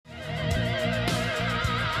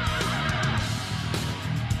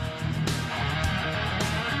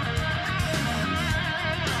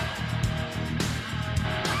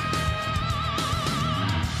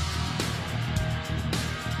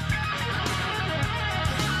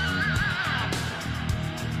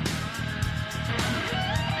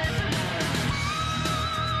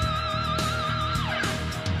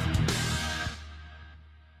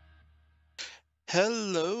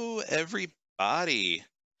everybody?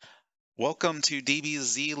 Welcome to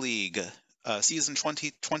DBZ League, season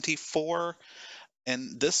 2024.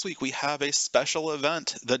 And this week we have a special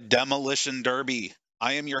event, the Demolition Derby.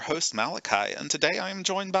 I am your host, Malachi, and today I am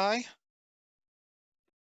joined by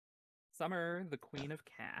Summer, the Queen of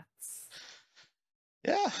Cats.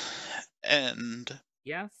 Yeah, and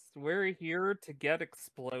Yes, we're here to get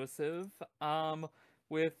explosive,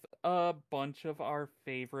 with a bunch of our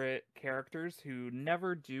favorite characters who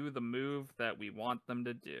never do the move that we want them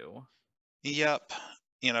to do. yep,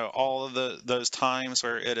 all of those times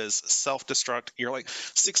where it is self-destruct, you're like,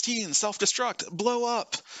 16, self-destruct, blow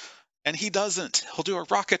up. And he doesn't. He'll do a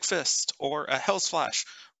rocket fist or a hell's flash,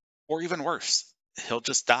 or even worse, he'll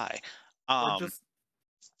just die. Or just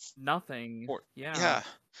nothing. Or, yeah.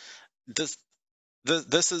 This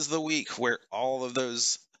is the week where all of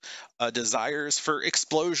those desires for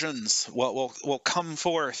explosions will come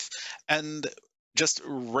forth and just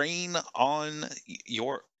rain on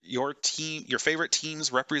your team, your favorite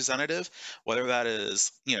team's representative, whether that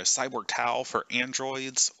is Cyborg Tau for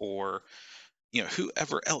androids or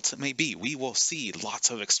whoever else it may be. We will see lots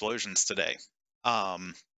of explosions today.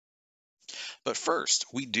 But first,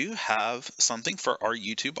 we do have something for our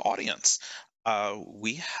YouTube audience.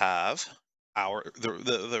 We have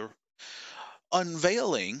the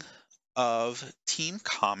unveiling of Team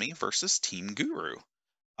Kami versus Team Guru.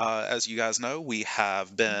 As you guys know, we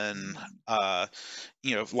have been,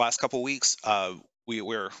 last couple weeks,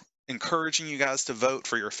 we're encouraging you guys to vote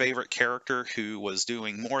for your favorite character who was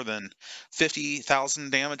doing more than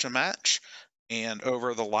 50,000 damage a match. And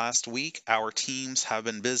over the last week, our teams have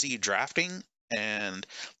been busy drafting, and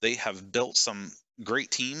they have built some great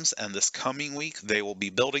teams. And this coming week, they will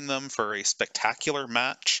be building them for a spectacular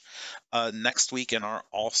match next week in our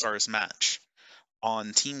All-Stars match.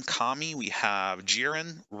 On Team Kami, we have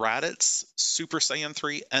Jiren, Raditz, Super Saiyan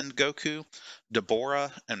 3, and Goku,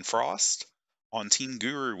 Deborah, and Frost. On Team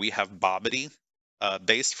Guru, we have Babidi,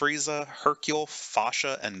 Base Frieza, Hercule,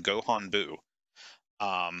 Fasha, and Gohan Buu.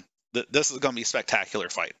 This is going to be a spectacular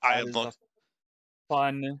fight.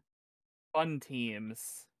 Fun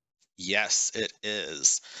teams. Yes, it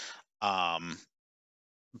is.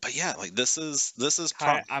 But yeah, like this is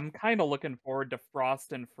I'm kind of looking forward to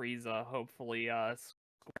Frost and Frieza hopefully squaring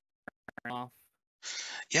off.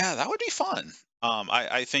 Yeah, that would be fun.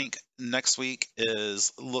 I think next week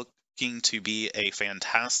is looking to be a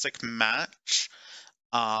fantastic match.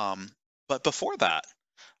 But before that,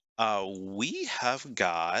 we have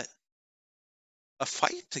got a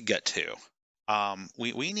fight to get to.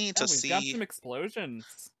 We need to see. We've got some explosions.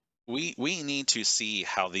 We need to see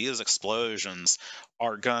how these explosions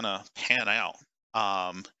are gonna pan out.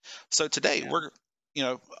 So today we're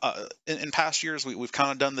in past years we've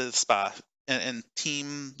kind of done this by in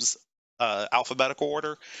teams alphabetical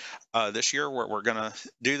order. This year we're gonna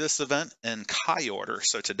do this event in Kai order.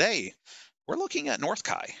 So today we're looking at North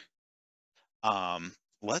Kai.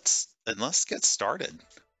 Let's get started.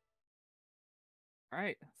 All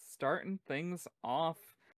right, starting things off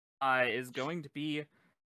is going to be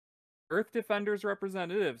Earth Defenders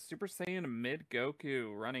representative, Super Saiyan Mid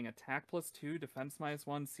Goku, running Attack +2, Defense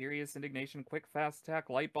 -1, Serious Indignation, Quick Fast Attack,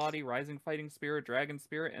 Light Body, Rising Fighting Spirit, Dragon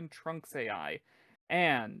Spirit, and Trunks AI.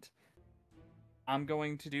 And I'm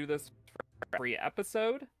going to do this for every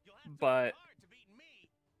episode, but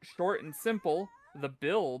short and simple, the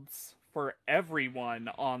builds for everyone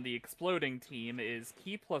on the exploding team is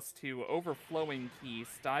Ki +2, Overflowing Ki,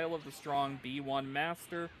 Style of the Strong, B1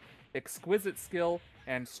 Master, Exquisite Skill,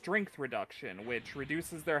 and Strength Reduction, which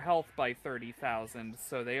reduces their health by 30,000,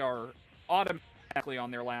 so they are automatically on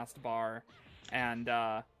their last bar, and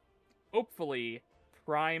hopefully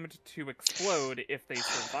primed to explode if they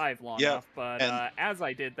survive long enough. But as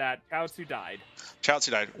I did that, Chaozu died.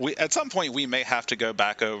 At some point, we may have to go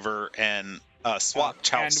back over and swap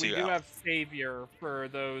Chaozu out. And we do have Savior for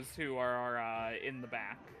those who are in the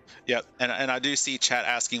back. Yep, and I do see chat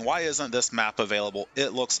asking, why isn't this map available?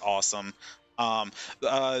 It looks awesome.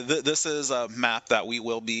 This is a map that we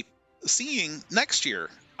will be seeing next year.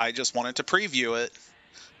 I just wanted to preview it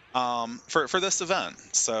for this event.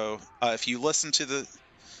 So if you listen to the,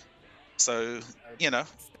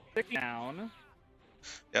 stick down.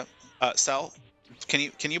 Yep. Cell,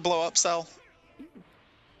 can you blow up Cell?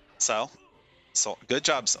 Cell, so good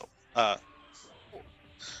job, Cell.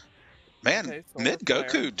 Man, okay, Mid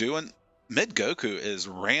Goku is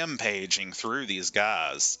rampaging through these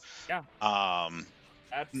guys. Yeah.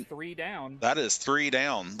 That's 3 down. That is 3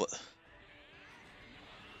 down.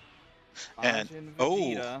 And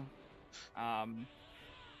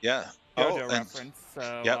yeah. JoJo reference.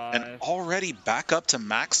 So yep, and already back up to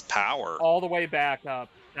max power. All the way back up.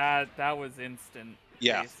 That was instant.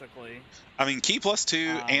 Yeah. Basically. I mean, key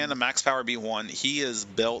 +2 and a max power B1. He is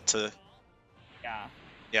built to. Yeah.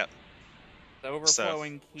 Yep. The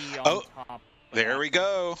overflowing key on top. There we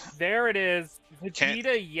go. There it is.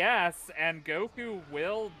 Vegeta, yes, and Goku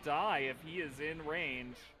will die if he is in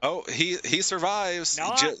range. Oh, he survives.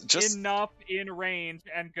 Not enough in range,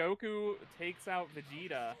 and Goku takes out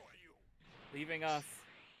Vegeta, leaving us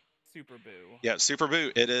Super Boo. Yeah, Super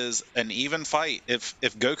Boo. It is an even fight. If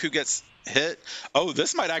Goku gets hit, oh,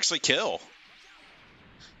 this might actually kill.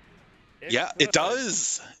 It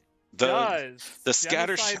does. The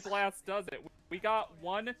scatter blast does it. We got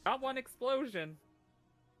one explosion.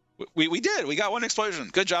 We did. We got one explosion.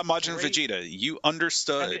 Good job, Majin Vegeta. You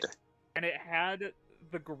understood. And it had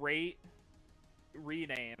the great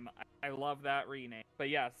rename. I love that rename. But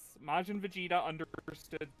yes, Majin Vegeta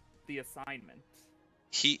understood the assignment.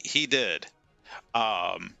 He did.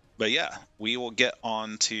 But yeah, we will get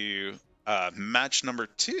on to match number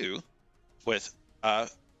 2 with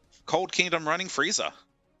Cold Kingdom running Frieza.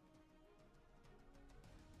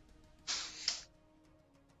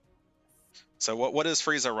 So what is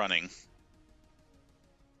Frieza running?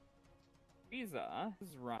 Frieza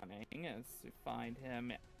is running, as we find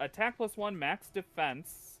him, attack +1, max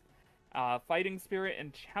defense, fighting spirit,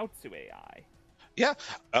 and Chaozu AI. Yeah,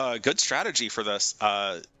 good strategy for this.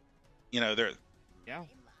 They're... Yeah.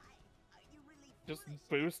 Just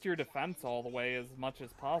boost your defense all the way as much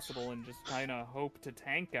as possible and just kind of hope to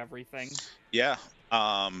tank everything. Yeah.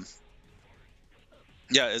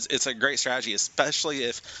 Yeah, it's a great strategy, especially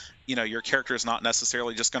if, your character is not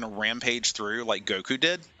necessarily just going to rampage through like Goku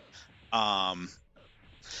did. But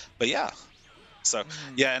yeah. So,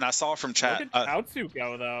 yeah, and I saw from chat... Look at Chaozu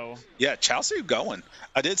go, though. Yeah, Chaozu going.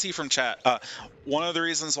 I did see from chat. One of the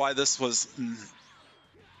reasons why this was...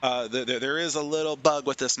 there is a little bug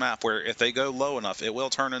with this map where if they go low enough, it will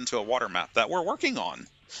turn into a water map that we're working on.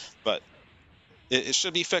 But it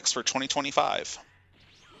should be fixed for 2025.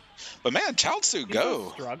 But man, Chaozu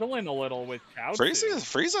go. Struggling a little with Chaozu.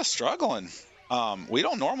 Frieza struggling. We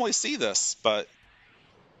don't normally see this, but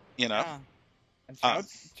Yeah. And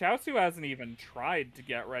Chaozu hasn't even tried to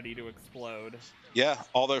get ready to explode. Yeah,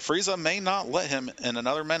 although Frieza may not let him in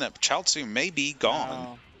another minute. Chaozu may be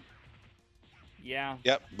gone. Yeah.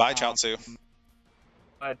 Yep. Bye, Chaozu.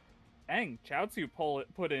 But dang, Chaozu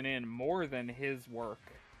putting in more than his work.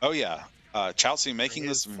 Oh yeah. Chaozu making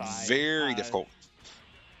this very difficult.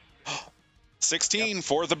 16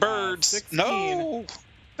 for the birds. 16. No.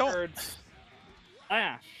 Birds.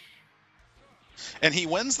 Clash. And he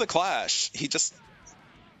wins the clash. He just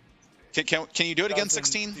can you do it again?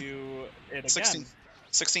 16. Do it 16. Again.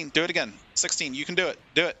 16. Do it again. 16. You can do it.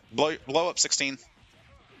 Do it. Blow up 16.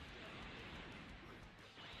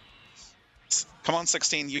 Come on,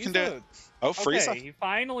 16. You can do it. Oh, Frieza. Okay, he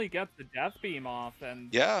finally gets the death beam off, and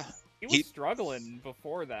yeah, he was struggling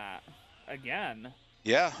before that. Again.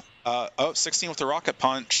 Yeah. 16 with the rocket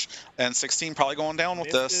punch, and 16 probably going down with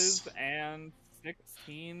this. And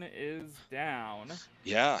 16 is down.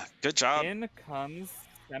 Yeah, good job. In comes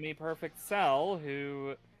Semi-Perfect Cell,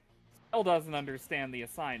 who still doesn't understand the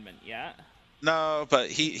assignment yet. No, but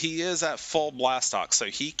he is at full Blastox, so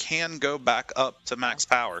he can go back up to max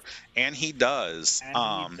power, and he does.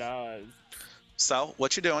 And he does. Cell,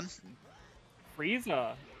 what you doing?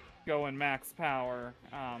 Frieza going max power.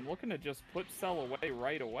 Looking to just put Cell away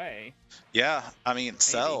right away. Yeah, I mean,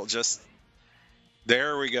 Cell just...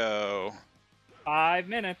 There we go. 5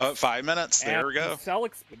 minutes. 5 minutes. There we go. Cell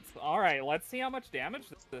all right, let's see how much damage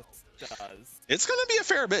this does. It's going to be a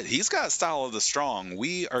fair bit. He's got Style of the Strong.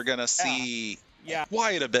 We are going to see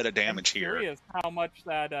quite a bit of damage here. I'm curious how much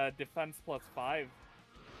that defense +5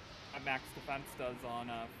 max defense does on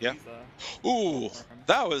Frieza. Ooh,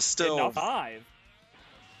 that was still... 5.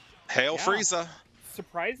 Hail Frieza.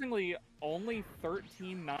 Surprisingly, only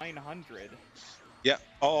 13,900. Yeah.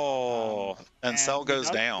 Oh, and Cell goes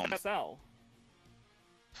down. Cell.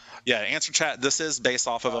 Yeah, answer chat. This is based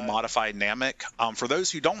off of a modified Namek. For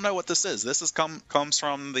those who don't know what this is comes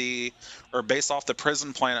from based off the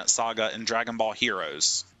Prison Planet saga in Dragon Ball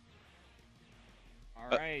Heroes.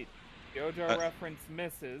 All right, JoJo reference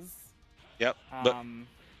misses. Yep.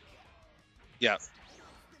 Yeah.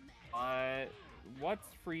 What's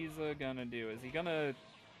Frieza gonna do? Is he gonna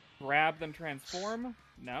grab them, transform?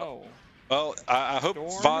 No. Well, I hope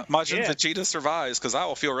Majin Vegeta survives, because I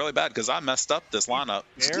will feel really bad because I messed up this lineup.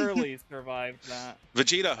 Barely survived that.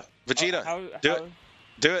 Vegeta,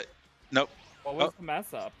 do it. Nope. What was the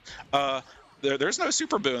mess up? There's no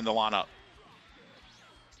Super Boo in the lineup.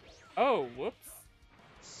 Oh, whoops.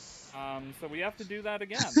 So we have to do that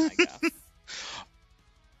again, I guess.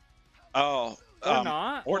 Oh, Or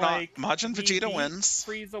not. Or like, not. Majin he Vegeta beat wins.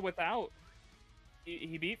 Frieza without.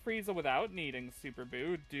 He beat Frieza without needing Super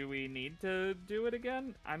Buu. Do we need to do it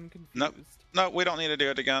again? I'm confused. No, we don't need to do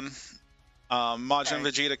it again. Majin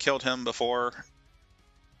Okay. Vegeta killed him before.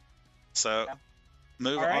 So, Yeah.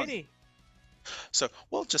 move Alrighty. on. So,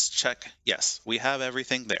 we'll just check. Yes, we have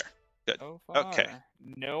everything there. Good. So far, Okay.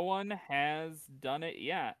 no one has done it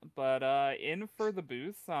yet. But in for the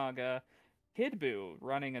Buu saga, Kid Buu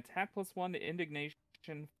running Attack +1 to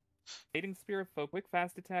Indignation, Fading Spirit, Quick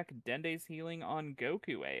Fast Attack, Dende's Healing on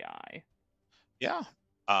Goku AI. Yeah.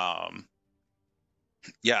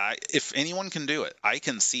 Yeah, if anyone can do it, I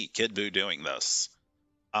can see Kid Buu doing this.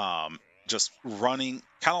 Just running,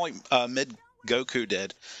 kind of like mid Goku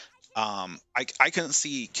did. I can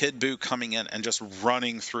see Kid Buu coming in and just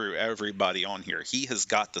running through everybody on here. He has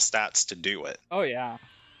got the stats to do it. Oh yeah,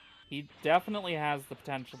 he definitely has the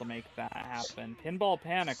potential to make that happen. Pinball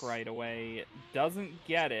Panic right away doesn't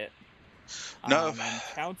get it. No. And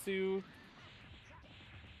Chaozu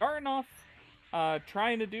starting off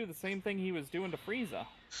trying to do the same thing he was doing to Frieza.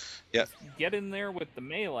 Yeah. Just get in there with the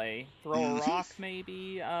melee, throw a rock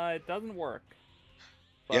maybe. It doesn't work.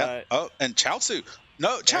 But yeah. Oh, and Chaozu.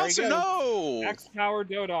 No, Chaozu, no! Max Power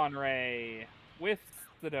Dodon Ray with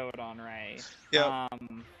the Dodon Ray. Yeah.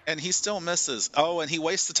 And he still misses. Oh, and he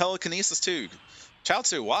wastes the telekinesis too.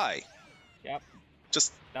 Chaozu, why? Yep.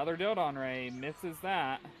 Just another Dodon Ray misses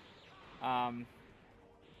that. I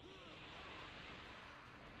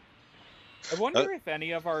wonder if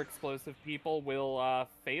any of our explosive people will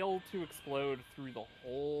fail to explode through the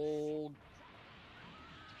whole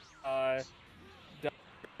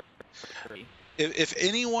if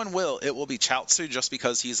anyone will, it will be Chaozu just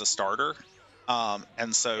because he's a starter.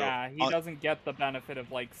 And so yeah, he doesn't get the benefit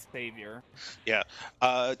of like Savior. Yeah.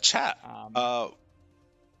 Chat.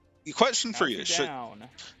 Question for you.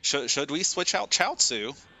 Should we switch out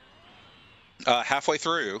Chaozu halfway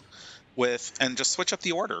through and just switch up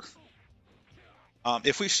the order?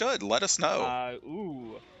 If we should, let us know.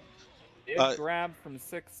 Ooh. Big grab from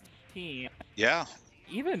 16. Yeah.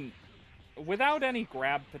 Even without any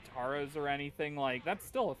grab Pataras or anything, like, that's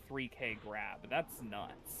still a 3k grab. That's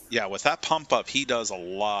nuts. Yeah, with that pump up, he does a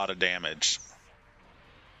lot of damage.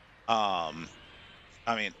 I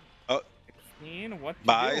mean, 16? What you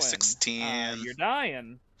by doing? 16. You're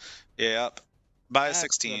dying. Yep. By That's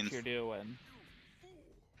 16. What you're doing.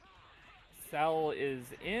 Cell is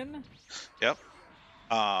in. Yep.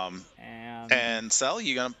 And Cell,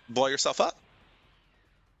 you gonna blow yourself up?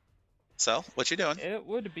 Cell, what you doing? It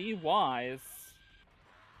would be wise.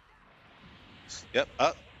 Yep.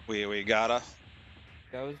 We gotta.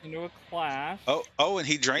 Goes into a clash. Oh, and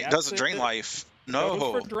he does a drain life. No.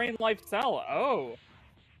 Goes for drain life Cell. Oh.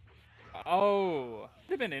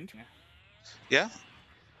 Would have been interesting. Yeah.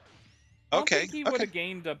 Okay. I don't think he would have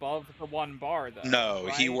gained above the 1 bar though. No,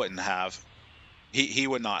 right? he wouldn't have. He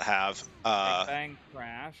would not have. Big bang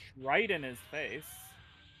crash right in his face.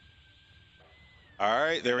 All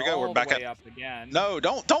right, there we go. We're back up again. No,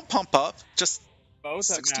 don't pump up. Just both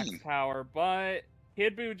 16. at max power, but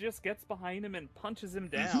Kid Buu just gets behind him and punches him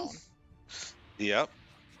down. Yep.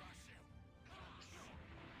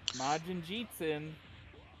 Majin Jitsun.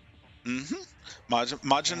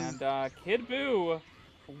 Majin. And Kid Buu,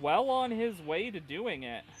 well on his way to doing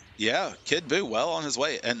it. Yeah, Kid Buu, well on his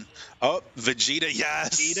way. And Vegeta,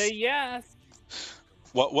 yes. Vegeta, yes.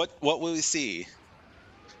 What will we see?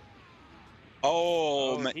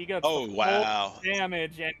 He gets wow.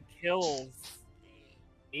 damage and kills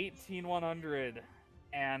 18100,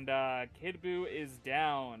 and Kid Buu is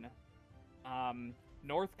down.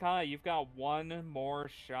 North Kai, you've got one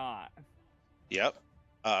more shot. Yep.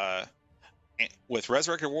 With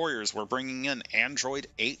Resurrected Warriors, we're bringing in Android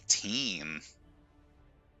 18.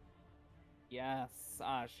 Yes,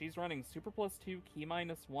 she's running Super +2, Key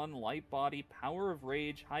 -1, Light Body, Power of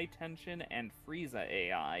Rage, High Tension, and Frieza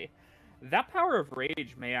AI. That Power of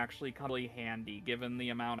Rage may actually come really handy, given the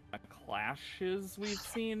amount of clashes we've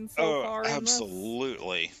seen so far.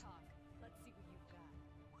 Absolutely.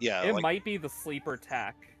 Yeah, it might be the sleeper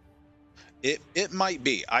tech. It might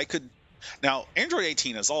be. Now, Android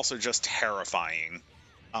 18 is also just terrifying.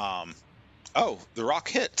 The rock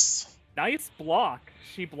hits. Nice block.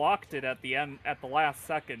 She blocked it at the end, at the last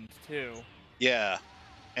second too. Yeah,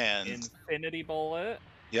 and Infinity Bullet.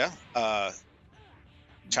 Yeah.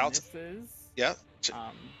 Misses. Yeah.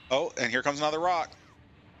 And here comes another rock.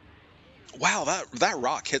 Wow, that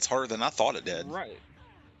rock hits harder than I thought it did. Right.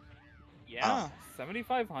 Yeah,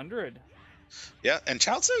 7,500. Yeah, and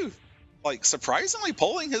Chaozu, like, surprisingly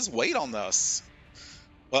pulling his weight on this.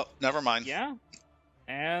 Well, never mind. Yeah.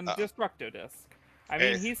 And Destructo Disc. I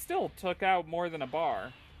mean, he still took out more than a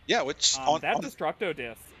bar. Yeah, which that Destructo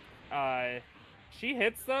Disc, she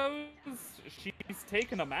hits those, she's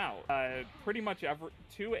taken them out. Pretty much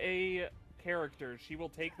to a character, she will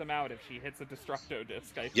take them out if she hits a Destructo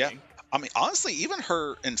Disc, I think. I mean, honestly, even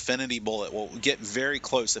her Infinity Bullet will get very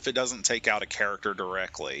close if it doesn't take out a character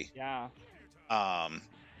directly. Yeah. Um,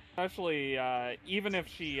 Especially, even if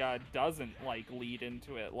she doesn't, like, lead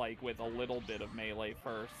into it, like, with a little bit of melee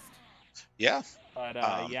first. Yeah. But,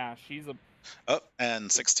 yeah, she's a... Oh,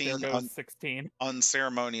 and 16, there goes 16.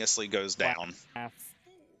 Unceremoniously goes down.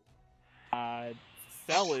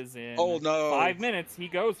 Cell is in. Oh, no. 5 minutes, he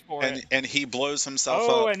goes for it. And he blows himself up.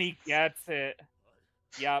 Oh, and he gets it.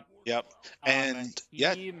 Yep. And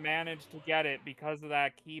he managed to get it because of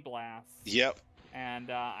that Key Blast. Yep.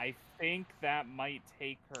 And I think that might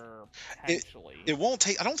take her potentially. It won't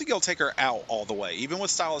take. I don't think it'll take her out all the way. Even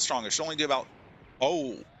with Style is Strong, it should only do about.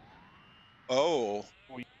 Oh.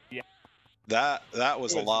 Yeah. That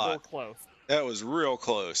was a lot. Real close. That was real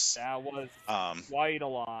close. That was quite a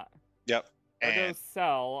lot. Yep. There goes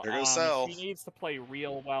Cell. There goes Cell. She needs to play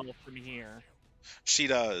real well from here. She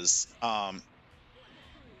does.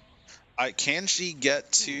 Can she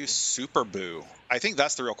get to Super Boo? I think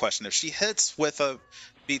that's the real question. If she hits with a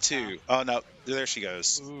B2, oh no, there she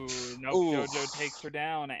goes. Ooh, nope, JoJo takes her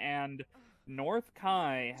down, and North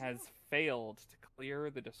Kai has failed to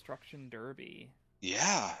clear the Destruction Derby.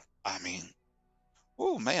 Yeah, I mean,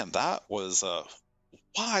 oh man, that was a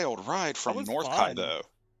wild ride from North Kai, though.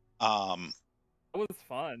 That was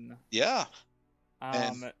fun. Yeah.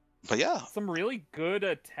 But yeah, some really good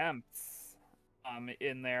attempts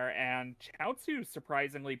in there, and Chaozu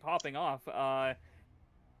surprisingly popping off.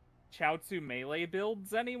 Chaozu melee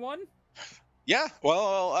builds, anyone? Yeah,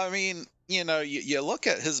 well, I mean, you know, you look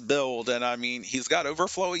at his build, and I mean, he's got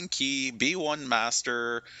Overflowing Key, B1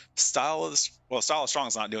 Master, Style of Strong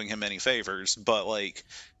is not doing him any favors, but like,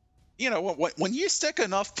 you know, when you stick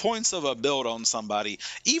enough points of a build on somebody,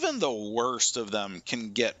 even the worst of them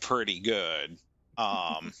can get pretty good.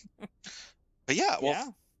 But yeah,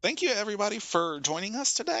 well, thank you everybody for joining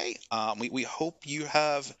us today. We hope you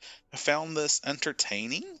have found this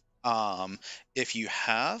entertaining. If you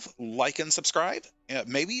have, like and subscribe.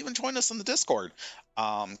 Maybe even join us in the Discord.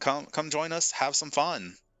 Come join us, have some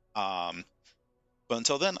fun. But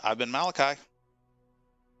until then, I've been Malachi.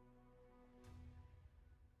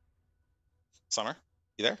 Summer,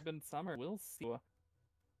 you there? I've been Summer. We'll see you.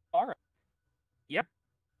 All right. Yep.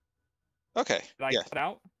 Okay. Did I cut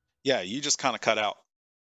out? Yeah, you just kind of cut out.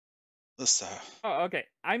 Oh, okay.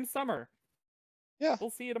 I'm Summer. Yeah.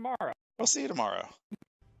 We'll see you tomorrow. We'll see you tomorrow.